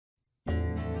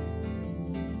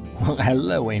Well,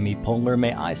 hello, Amy Poehler.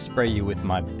 May I spray you with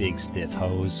my big stiff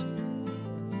hose?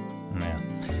 Yeah.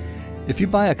 If you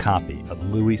buy a copy of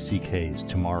Louis C.K.'s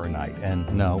Tomorrow Night,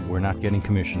 and no, we're not getting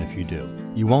commission if you do,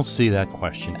 you won't see that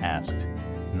question asked.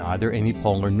 Neither Amy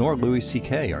Poehler nor Louis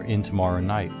C.K. are in Tomorrow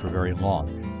Night for very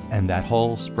long, and that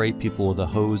whole spray people with a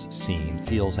hose scene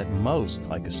feels at most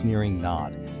like a sneering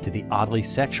nod to the oddly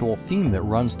sexual theme that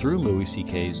runs through Louis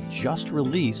C.K.'s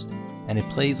just-released, and it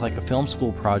plays like a film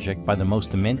school project by the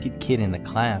most demented kid in the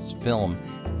class film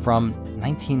from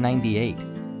 1998.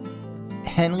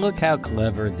 And look how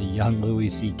clever the young Louis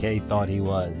C.K. thought he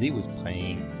was. He was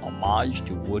playing homage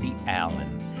to Woody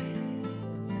Allen.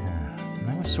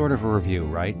 That was sort of a review,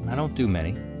 right? I don't do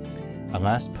many. I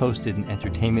last posted an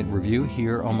entertainment review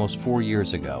here almost 4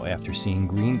 years ago after seeing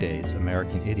Green Day's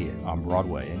American Idiot on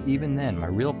Broadway, and even then my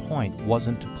real point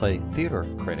wasn't to play theater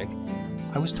critic.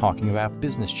 I was talking about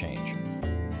business change.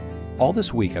 All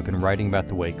this week I've been writing about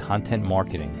the way content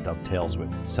marketing dovetails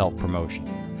with self-promotion,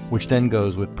 which then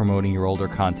goes with promoting your older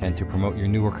content to promote your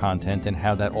newer content, and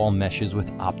how that all meshes with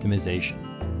optimization.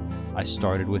 I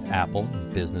started with Apple,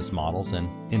 business models, and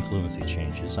influency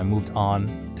changes. I moved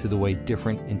on to the way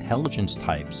different intelligence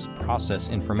types process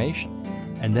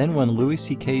information. And then when Louis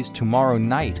C.K.'s Tomorrow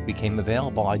Night became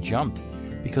available, I jumped,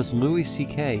 because Louis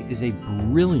C.K. is a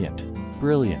brilliant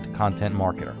content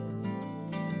marketer.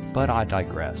 But I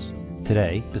digress.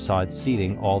 Today, besides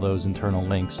seeding all those internal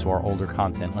links to our older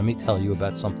content, let me tell you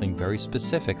about something very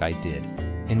specific I did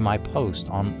in my post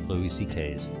on Louis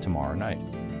C.K.'s Tomorrow Night.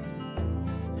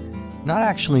 Not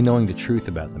actually knowing the truth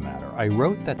about the matter, I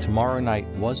wrote that Tomorrow Night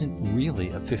wasn't really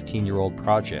a 15-year-old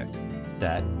project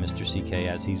that Mr. C.K.,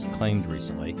 as he's claimed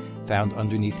recently, found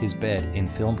underneath his bed in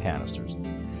film canisters.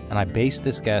 And I based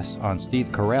this guess on Steve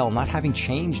Carell not having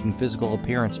changed in physical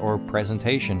appearance or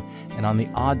presentation, and on the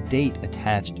odd date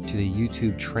attached to the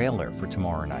YouTube trailer for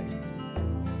Tomorrow Night.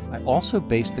 I also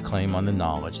based the claim on the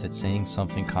knowledge that saying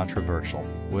something controversial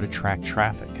would attract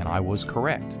traffic, and I was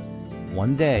correct.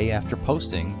 One day after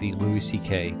posting the Louis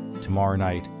C.K. Tomorrow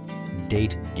Night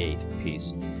Dategate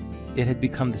piece, it had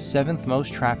become the 7th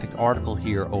most trafficked article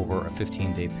here over a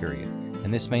 15-day period.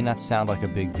 And this may not sound like a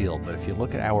big deal, but if you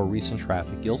look at our recent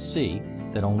traffic, you'll see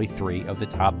that only 3 of the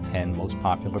top 10 most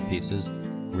popular pieces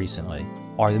recently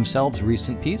are themselves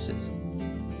recent pieces.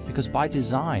 Because by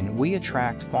design, we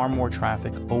attract far more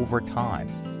traffic over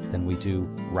time than we do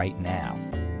right now.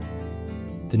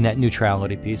 The net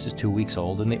neutrality piece is 2 weeks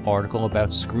old, and the article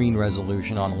about screen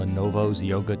resolution on Lenovo's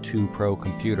Yoga 2 Pro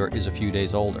computer is a few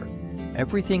days older.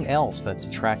 Everything else that's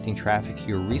attracting traffic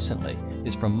here recently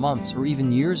is from months or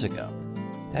even years ago.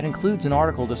 That includes an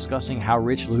article discussing how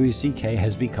rich Louis C.K.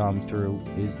 has become through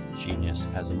his genius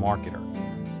as a marketer.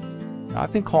 Now,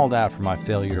 I've been called out for my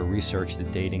failure to research the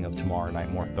dating of Tomorrow Night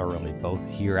more thoroughly, both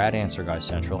here at Answer Guy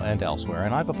Central and elsewhere,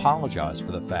 and I've apologized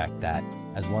for the fact that,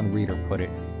 as one reader put it,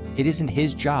 it isn't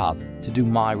his job to do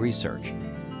my research.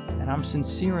 And I'm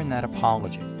sincere in that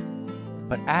apology.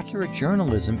 But accurate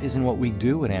journalism isn't what we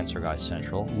do at Answer Guy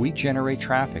Central. We generate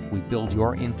traffic, we build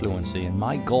your influency, and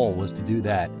my goal was to do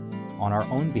that on our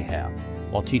own behalf,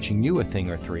 while teaching you a thing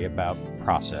or three about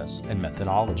process and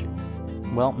methodology.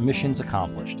 Well, mission's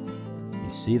accomplished. You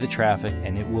see the traffic,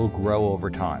 and it will grow over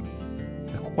time.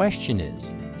 The question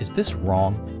is this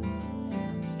wrong?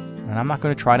 And I'm not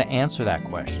going to try to answer that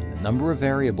question. The number of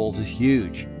variables is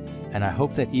huge, and I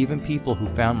hope that even people who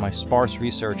found my sparse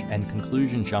research and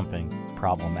conclusion jumping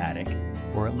problematic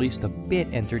were at least a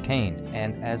bit entertained,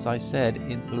 and as I said,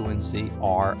 influency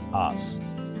are us.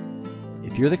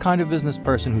 If you're the kind of business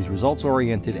person who's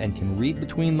results-oriented and can read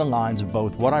between the lines of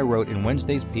both what I wrote in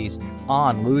Wednesday's piece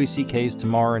on Louis C.K.'s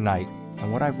Tomorrow Night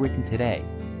and what I've written today,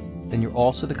 then you're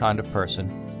also the kind of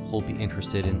person who'll be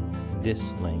interested in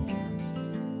this link.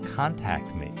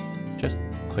 Contact me. Just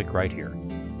click right here.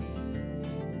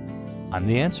 I'm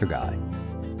the Answer Guy,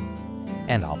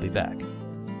 and I'll be back.